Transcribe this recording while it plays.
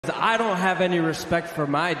I don't have any respect for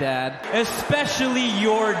my dad, especially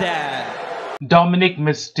your dad. Dominik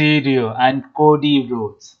Mysterio and Cody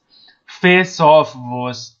Rhodes face-off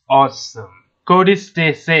was awesome. Cody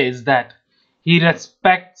says that he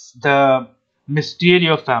respects the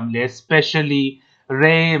Mysterio family, especially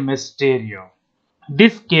Rey Mysterio.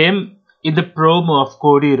 This came in the promo of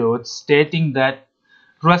Cody Rhodes stating that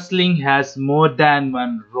wrestling has more than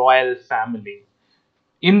one royal family.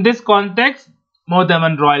 In this context, more than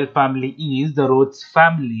one royal family is the Rhodes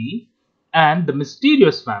family and the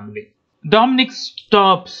Mysterios family. Dominik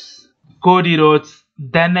stops Cody Rhodes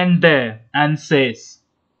then and there and says,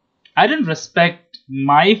 I don't respect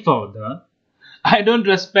my father. I don't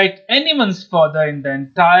respect anyone's father in the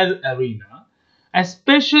entire arena.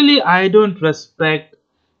 Especially I don't respect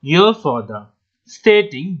your father,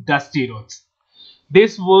 stating Dusty Rhodes.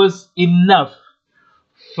 This was enough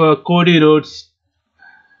for Cody Rhodes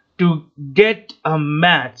to get a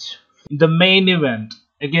match in the main event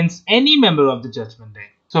against any member of the Judgment Day.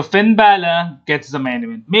 So Finn Balor gets the main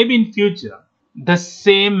event. Maybe in future, the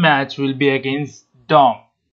same match will be against Dom.